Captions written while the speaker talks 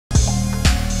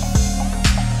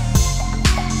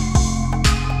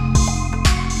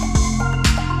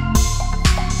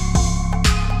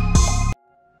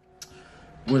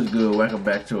What's good? Welcome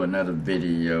back to another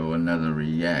video, another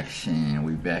reaction.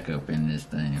 We back up in this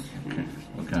thing.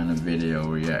 What kind of video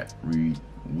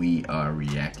we are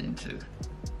reacting to?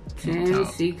 10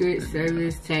 Secret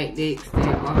Service tactics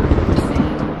that are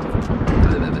insane.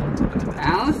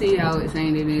 I don't see how it's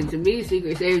saying it is. To me,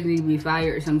 Secret Service need to be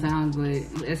fired sometimes, but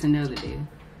that's another day.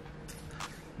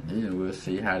 Yeah, we'll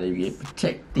see how they get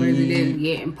protected. Presidents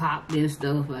getting popped and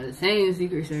stuff by the same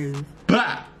Secret Service.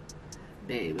 Bah!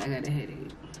 Babe, I got a headache.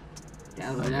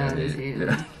 That was loud as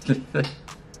hell.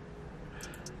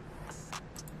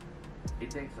 It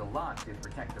takes a lot to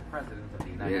protect the President of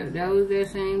the United States. Yeah, that was that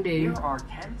same day. Here are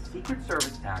 10 Secret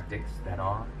Service tactics that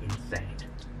are insane.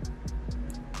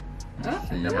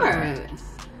 Alright.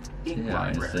 Ink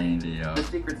library. The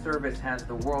Secret Service has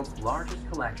the world's largest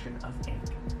collection of ink.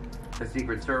 The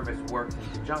Secret Service works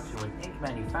in conjunction with ink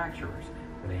manufacturers,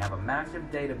 where they have a massive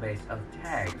database of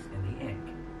tags in the ink.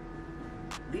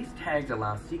 These tags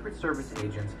allow Secret Service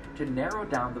agents to narrow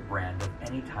down the brand of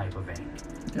any type of ink.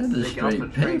 They can also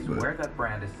trace where that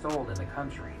brand is sold in the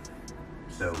country.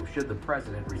 So, should the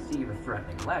President receive a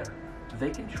threatening letter, they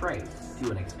can trace,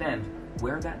 to an extent,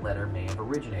 where that letter may have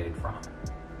originated from.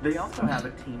 They also have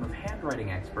a team of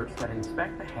handwriting experts that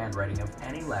inspect the handwriting of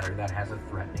any letter that has a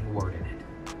threatening word in it.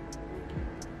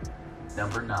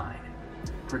 Number 9.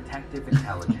 Protective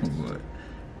intelligence.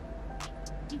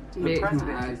 The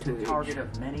President is the target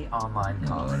of many online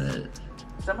comments.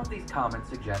 Some of these comments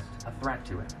suggest a threat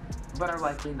to him, but are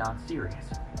likely not serious.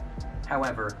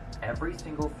 However, every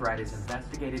single threat is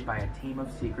investigated by a team of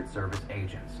Secret Service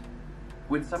agents.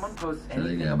 When someone posts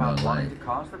anything about wanting to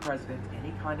cause the President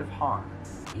any kind of harm,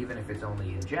 even if it's only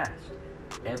in jest,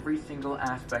 every single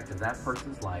aspect of that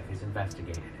person's life is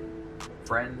investigated.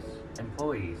 Friends,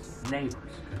 employees,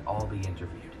 neighbors could all be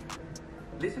interviewed.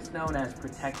 This is known as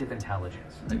protective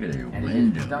intelligence, and it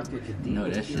is conducted to deal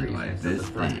with the seriousness of the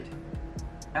threat.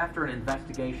 After an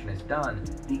investigation is done,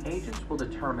 the agents will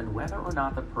determine whether or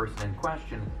not the person in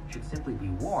question should simply be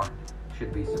warned,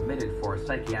 should be submitted for a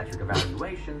psychiatric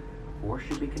evaluation, or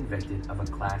should be convicted of a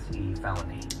Class E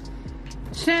felony.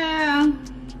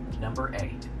 Number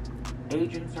 8.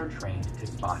 Agents are trained to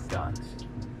spot guns.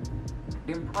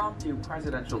 Impromptu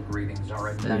presidential greetings are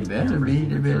a nightmare for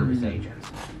Secret Service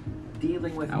agents.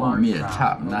 Dealing with I want me a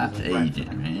top-notch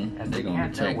agent, man. They're gonna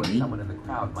protect me. Someone in the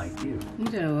crowd might do.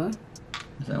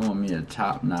 I want me a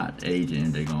top-notch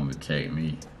agent. They're gonna protect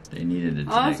me. They needed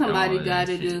to. All somebody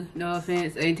gotta do. No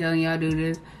offense, ain't telling y'all do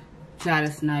this. Try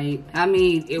to snipe. I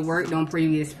mean, it worked on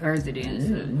previous presidents.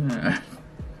 Yeah.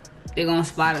 They're gonna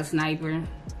spot a sniper.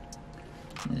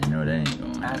 You know they ain't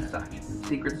going. As such,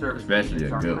 Secret Service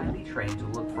agents are highly trained to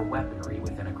look for weaponry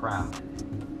within a crowd.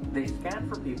 They scan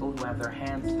for people who have their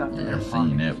hands stuffed in their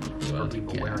pockets, for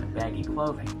people wearing baggy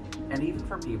clothing, and even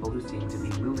for people who seem to be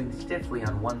moving stiffly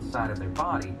on one side of their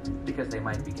body because they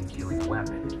might be concealing a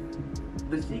weapon.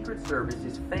 The Secret Service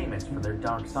is famous for their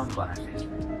dark sunglasses,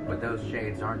 but those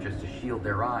shades aren't just to shield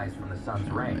their eyes from the sun's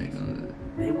rays.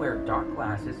 They wear dark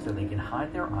glasses so they can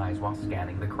hide their eyes while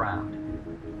scanning the crowd.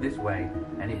 This way,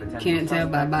 any potential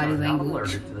suspects are not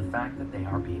alerted to the fact that they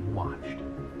are being watched.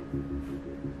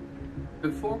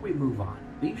 Before we move on,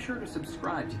 be sure to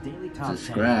subscribe to Daily Top 10.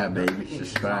 Subscribe, baby.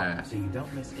 Subscribe. So you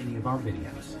don't miss any of our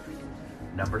videos.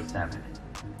 Number 7.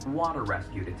 Water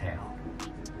Rescue Detail.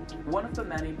 One of the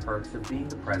many perks of being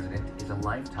the president is a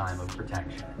lifetime of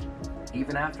protection.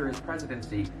 Even after his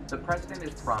presidency, the president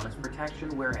is promised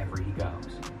protection wherever he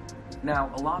goes.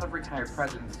 Now, a lot of retired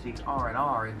presidents seek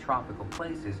R&R in tropical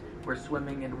places where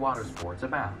swimming and water sports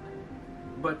abound.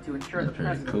 But to ensure the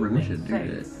president remains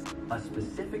safe, a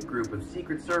specific group of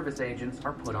Secret Service agents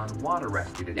are put on water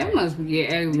rescue detail. That must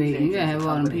get aggravating. You gotta have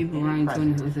all the people around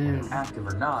 24/7. Active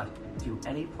or not, to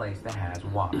any place that has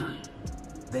water.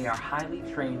 They are highly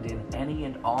trained in any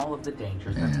and all of the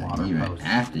dangers that water poses. Even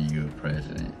after you're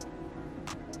president.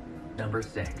 Number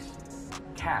 6.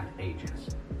 CAT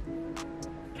agents.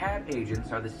 CAT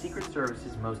agents are the Secret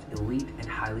Service's most elite and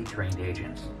highly trained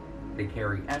agents. They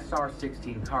carry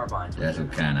SR-16 carbines, which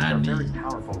are very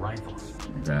powerful rifles.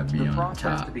 The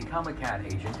process to become a CAT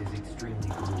agent is extremely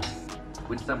grueling.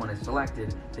 When someone is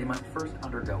selected, they must first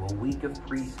undergo a week of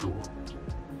preschool.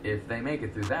 If they make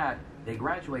it through that, they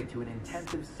graduate to an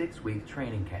intensive 6-week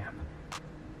training camp.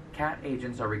 CAT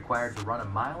agents are required to run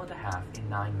 1.5 miles in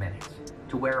 9 minutes,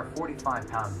 to wear a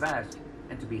 45-pound vest,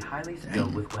 and to be highly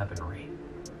skilled with weaponry.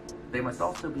 They must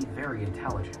also be very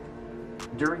intelligent.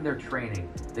 During their training,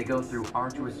 they go through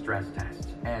arduous stress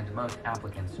tests, and most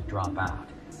applicants drop out.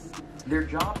 Their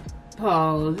job...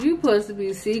 Pause. You supposed to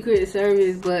be Secret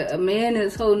Service, but a man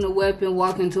that's holding a weapon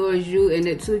walking towards you, and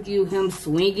it took you him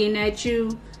swinging at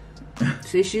you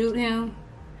to shoot him.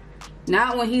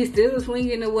 Not when he's still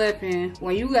swinging the weapon.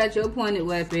 When you got your pointed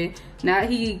weapon, now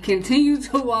he continues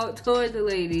to walk towards the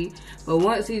lady. But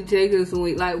once he takes a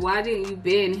swing, like, why didn't you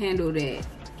bend handle that?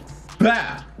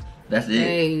 Bow! That's it.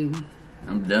 Hey,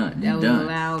 I'm done. that was done. a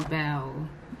loud bow.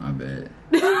 My bad.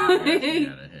 I got a headache.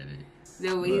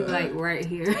 So he's like right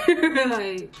here.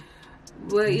 Like,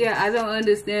 but yeah, I don't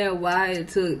understand why it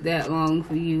took that long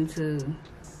for you to.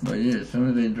 But yeah, as soon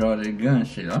as they draw their gun,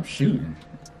 shit, I'm shooting.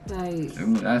 Like, As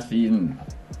soon as I see them.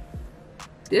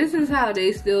 this is how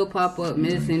they still pop up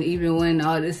missing even when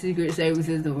all the Secret Service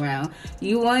is around.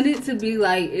 You want it to be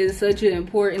like it's such an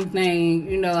important thing,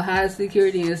 you know, high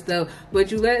security and stuff,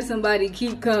 but you let somebody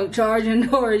keep charging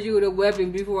towards you with a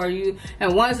weapon before you,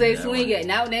 and once they swing at,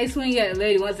 not when they swing at the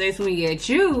lady, once they swing at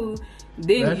you,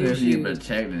 then That's you if you shoot.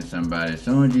 protecting somebody. As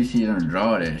soon as you see them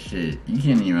draw that shit, you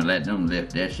can't even let them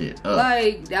lift that shit up.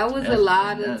 Like, that was a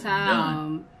lot of that's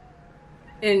time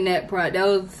in that that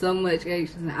was so much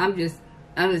action. I'm just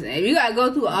saying, you gotta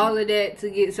go through all of that to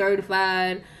get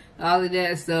certified, all of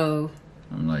that, so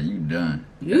I'm like, you done.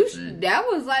 that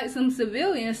was like some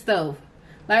civilian stuff.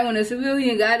 Like when a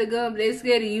civilian got a gun, but they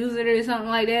scared to use it or something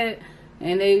like that,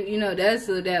 and they, you know,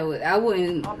 I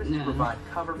wouldn't. Officers provide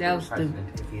cover for That the was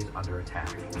president if he is under attack.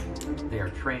 They are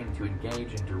trained to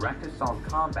engage in direct assault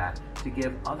combat to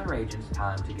give other agents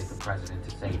time to get the president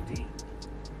to safety.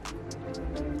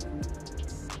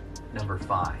 Number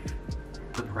 5.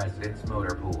 The President's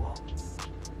Motor Pool.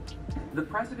 The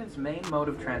President's main mode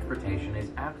of transportation is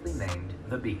aptly named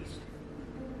the Beast.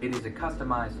 It is a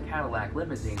customized Cadillac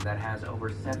limousine that has over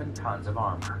 7 tons of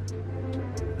armor.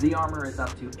 The armor is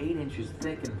up to 8 inches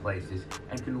thick in places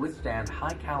and can withstand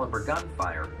high-caliber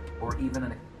gunfire or even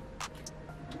an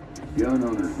Gun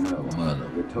owners know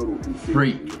the total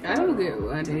freak. I don't get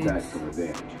what it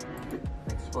is.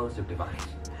 explosive device.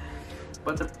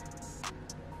 But the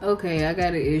Okay, I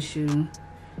got an issue.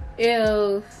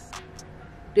 If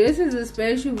this is a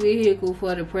special vehicle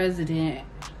for the president,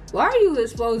 why are you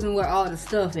exposing where all the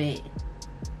stuff at?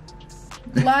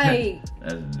 Like,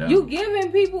 That's dumb. you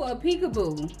giving people a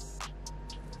peekaboo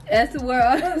as to where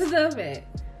all the stuff at.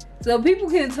 So people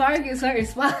can target certain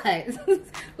spots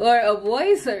or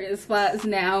avoid certain spots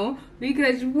now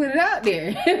because you put it out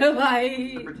there.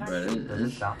 Like,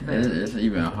 But it's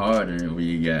even harder when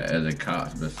you got other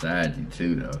cops beside you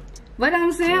too, though. but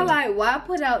I'm saying, like, why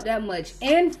put out that much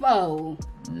info?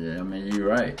 Yeah, I mean, you're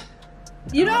right.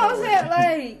 You know what I'm saying?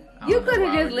 Like, you don't know could why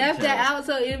have just would you left that tell- out.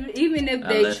 So even if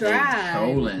they Unless tried,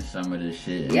 controlling some of this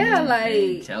shit. yeah, They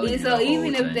ain't like, telling you so the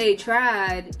even whole if thing. they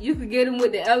tried, you could get them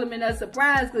with the element of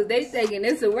surprise because they thinking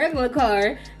it's a regular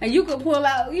car, and you could pull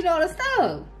out, you know, the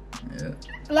stuff. Yeah.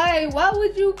 Like, why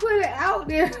would you put it out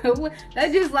there?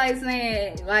 That's just like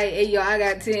saying, like, hey, yo, I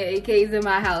got 10 AKs in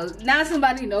my house. Now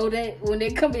somebody know that when they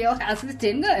come to your house, it's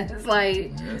 10 guns.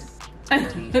 Like,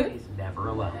 Beast is never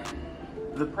alone.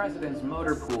 The president's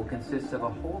motor pool consists of a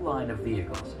whole line of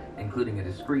vehicles, including a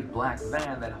discreet black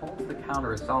van that holds the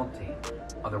counter-assault team,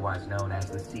 otherwise known as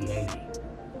the C-80.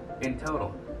 In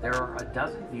total, there are a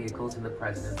dozen vehicles in the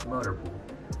president's motor pool,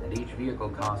 and each vehicle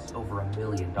costs over $1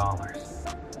 million.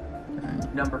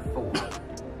 Number 4.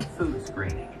 Food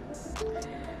screening.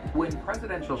 When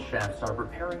presidential chefs are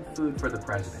preparing food for the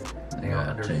president, they are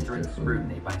under strict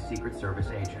scrutiny by Secret Service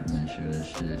agents. Make sure that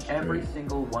shit's Every straight.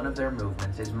 single one of their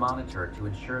movements is monitored to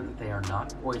ensure that they are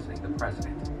not poisoning the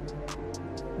president.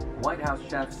 White House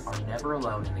chefs are never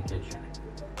alone in the kitchen.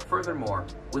 Furthermore,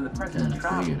 when the president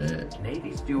travels,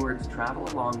 Navy stewards travel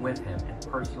along with him and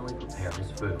personally prepare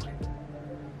his food.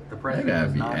 The president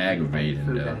does not eat any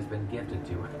food that has been gifted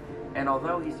to him, and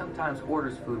although he sometimes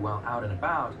orders food while out and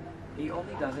about, he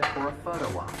only does it for a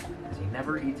photo op, as he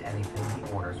never eats anything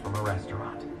he orders from a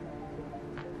restaurant.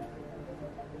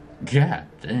 God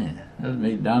damn. That's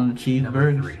McDonald's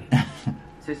Number cheeseburgers.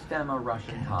 3. Sistema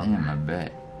Russian Combat. Damn, my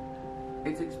back.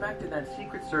 It's expected that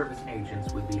Secret Service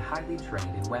agents would be highly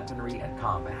trained in weaponry and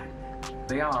combat.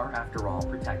 They are, after all,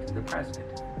 protecting the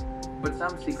president. But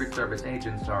some Secret Service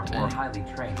agents are more highly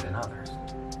trained than others.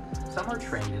 Some are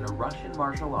trained in a Russian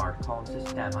martial art called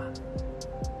Sistema.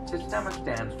 Sistema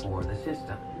stands for the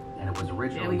system, and it was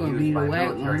originally used by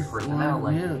military personnel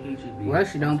like the KGB.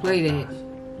 Russia don't play that.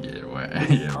 Yeah,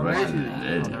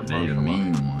 Russia, they the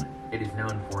mean one. It is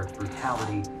known for its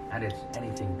brutality and its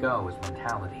anything-goes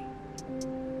mentality.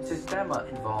 Sistema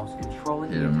involves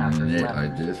controlling the attacker's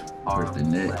weapons, arms,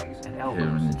 legs, and elbows. Hit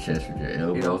him in the chest with your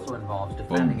elbow. It also involves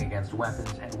defending against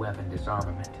weapons and weapon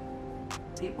disarmament.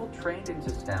 People trained in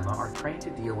Sistema are trained to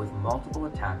deal with multiple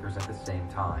attackers at the same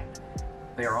time.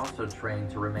 They are also trained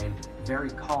to remain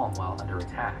very calm while under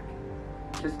attack.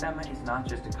 Sistema is not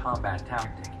just a combat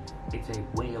tactic, it's a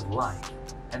way of life,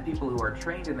 and people who are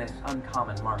trained in this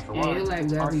uncommon martial art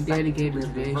like are expected to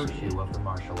live the shit. virtue of the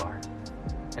martial art.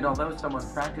 And although someone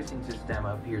practicing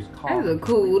Sistema appears calm, that's a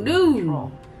cool dude.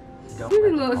 Control, don't He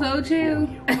let looks the so calm chill.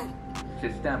 fool you.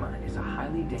 Sistema is a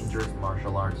highly dangerous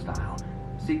martial art style.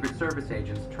 Secret Service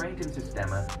agents trained in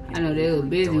Sistema. I know they were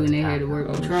busy when they had to work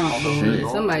with Trump,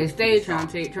 but somebody stayed trying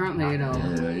to take Trump head off.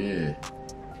 Yeah.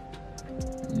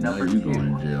 Number you 2,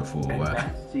 going to jail for a while.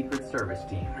 Advanced Secret Service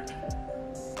team.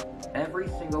 Every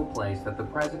single place that the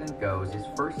president goes is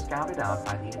first scouted out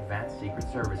by the Advanced Secret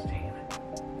Service team.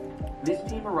 This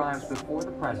team arrives before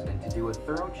the president to do a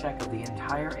thorough check of the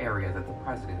entire area that the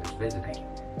president is visiting.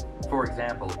 For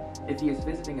example, if he is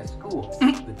visiting a school,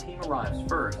 the team arrives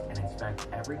first and inspects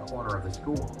every corner of the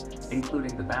school,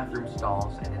 including the bathroom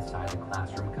stalls and inside the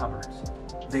classroom cupboards.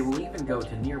 They will even go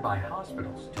to nearby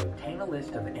hospitals to obtain a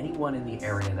list of anyone in the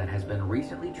area that has been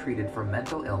recently treated for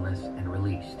mental illness and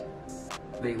released.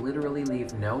 They literally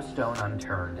leave no stone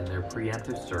unturned in their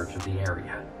preemptive search of the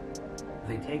area.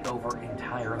 They take over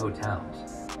entire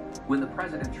hotels. When the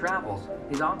president travels,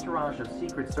 his entourage of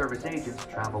Secret Service agents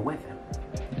travel with him.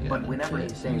 But whenever he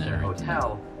stays in a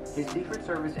hotel, his Secret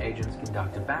Service agents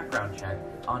conduct a background check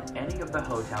on any of the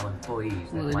hotel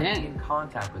employees that might be in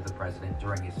contact with the president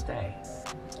during his stay.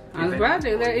 I was about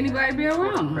to let anybody be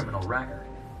around. Criminal record,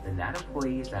 then that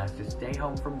employee is asked to stay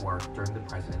home from work during the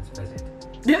president's visit.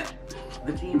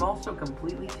 The team also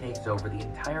completely takes over the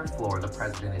entire floor the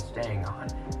president is staying on,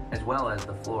 as well as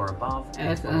the floor above.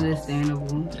 That's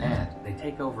understandable. And they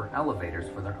take over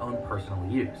elevators for their own personal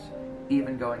use,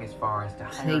 even going as far as to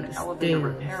hire an elevator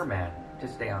repairman to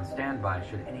stay on standby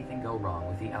should anything go wrong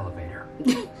with the elevator.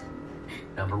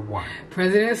 Number 1.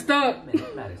 President stuck.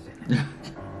 Medicine.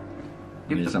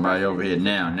 Need somebody over here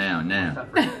now.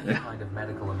 Suffering any kind of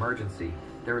medical emergency,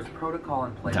 there is protocol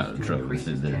in place to increase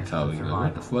his chances of survival.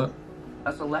 What the fuck?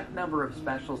 A select number of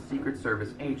special Secret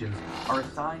Service agents are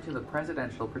assigned to the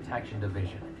Presidential Protection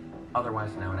Division,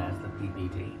 otherwise known as the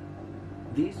PPD.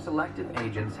 These selective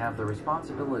agents have the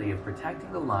responsibility of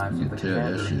protecting the lives of the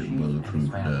commander-in-chief and his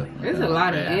family. There's a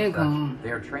lot of income.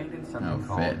 They are trained in something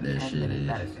called 10-minute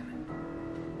medicine.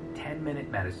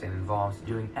 10-minute medicine involves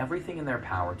doing everything in their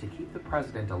power to keep the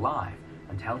president alive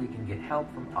until he can get help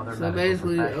from other medical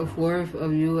basically, a fourth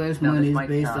of U.S. money is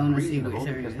based on the Secret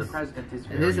Service. The president is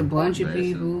There's a bunch of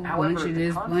people, However, bunch of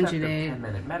this, bunch of that.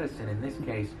 10-minute medicine in this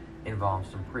case involves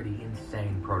some pretty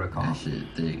insane protocol. That shit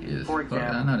thick as For fuck. I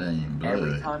example, know that ain't blood.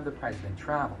 every time the president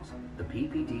travels, the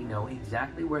PPD know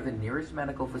exactly where the nearest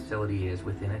medical facility is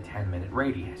within a 10-minute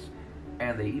radius,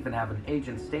 and they even have an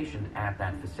agent stationed at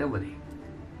that facility.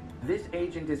 This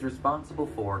agent is responsible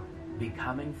for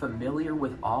becoming familiar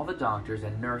with all the doctors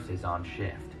and nurses on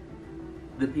shift.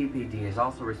 The PPD is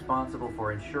also responsible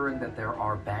for ensuring that there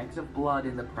are bags of blood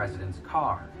in the president's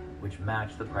car, which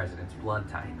match the president's blood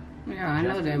type. Yeah, I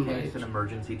know that just in much. case an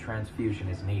emergency transfusion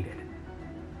is needed.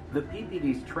 The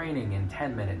PPD's training in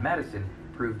 10-minute medicine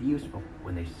proved useful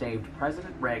when they saved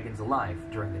President Reagan's life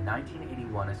during the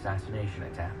 1981 assassination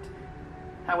attempt.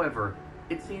 However,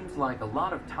 it seems like a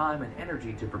lot of time and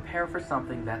energy to prepare for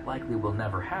something that likely will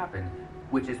never happen,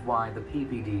 which is why the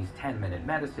PPD's 10-minute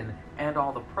medicine and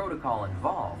all the protocol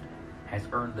involved has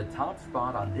earned the top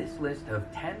spot on this list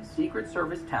of 10 Secret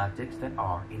Service tactics that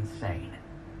are insane.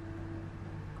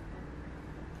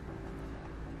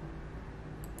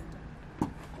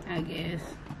 I guess.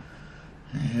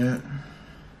 Yeah.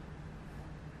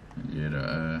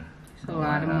 It's a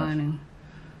lot of money.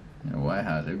 The White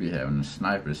House, they be having a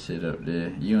sniper sit up there.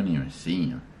 You don't even see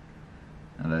him.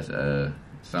 Unless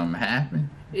something happen.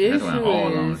 That's when all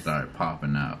of them start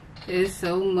popping out. There's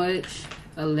so much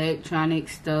electronic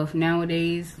stuff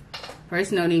nowadays.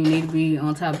 Person don't even need to be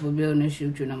on top of a building to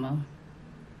shoot you no more.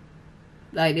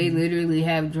 Like, they literally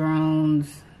have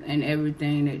drones and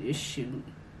everything that just shoot.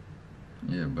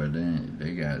 Yeah, but then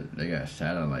they got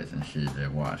satellites and shit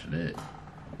that watch that.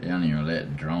 They don't even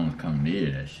let drones come near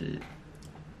that shit.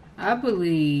 I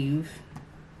believe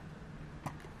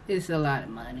it's a lot of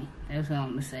money. That's what I'm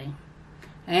gonna say.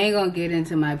 I ain't gonna get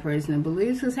into my personal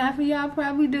beliefs because half of y'all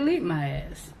probably delete my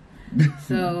ass.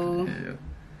 So yeah.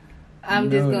 I'm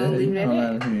just gonna leave that at. A lot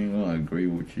at. of people ain't gonna agree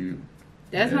with you.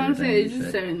 That's what I'm saying. It's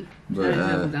just certain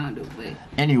stuff don't do. But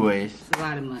anyways, it's a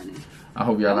lot of money. I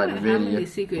hope y'all like the video. How many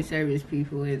Secret Service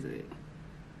people is it?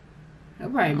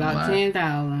 Probably about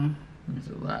 10,000. It's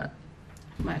a lot.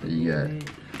 Then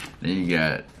you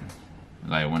got,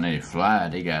 like, when they fly,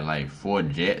 they got like 4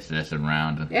 jets that's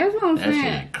around them. That's what I'm saying.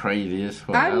 That shit crazy as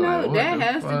fuck. I know like, that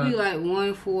has to be like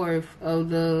 1/4 of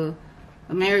the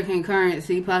American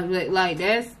currency population. Like,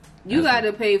 that's You got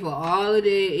to pay for all of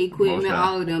the equipment,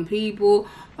 all of them people.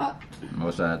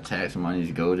 Most of our tax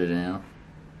monies go to them.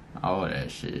 All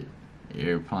that shit.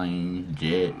 Airplanes,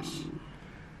 jets,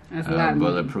 that's a lot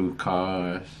bulletproof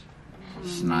cars,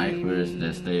 snipers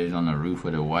that stays on the roof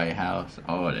of the White House.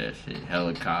 All that shit.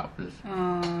 Helicopters.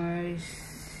 I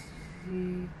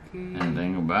see. And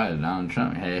think about it, Donald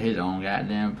Trump had his own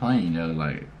goddamn plane. That was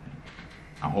like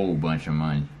a whole bunch of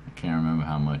money. I can't remember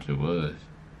how much it was.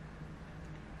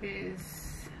 It's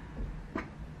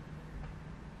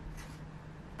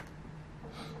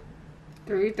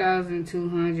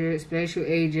 3,200 special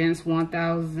agents,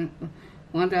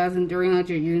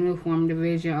 1,300 uniformed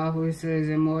division officers,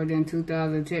 and more than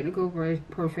 2,000 technical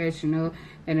professional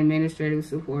and administrative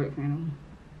support panel.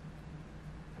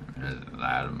 That's a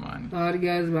lot of money. All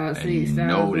together about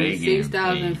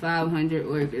 6,500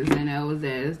 workers, and that was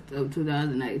as of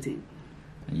 2019.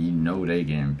 And you know they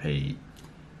getting paid.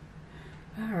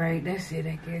 Alright, that's it,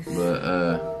 I guess. But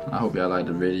I hope y'all like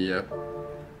the video.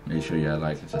 Make sure y'all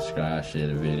like and subscribe, share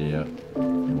the video,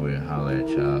 and we'll holler at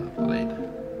y'all later.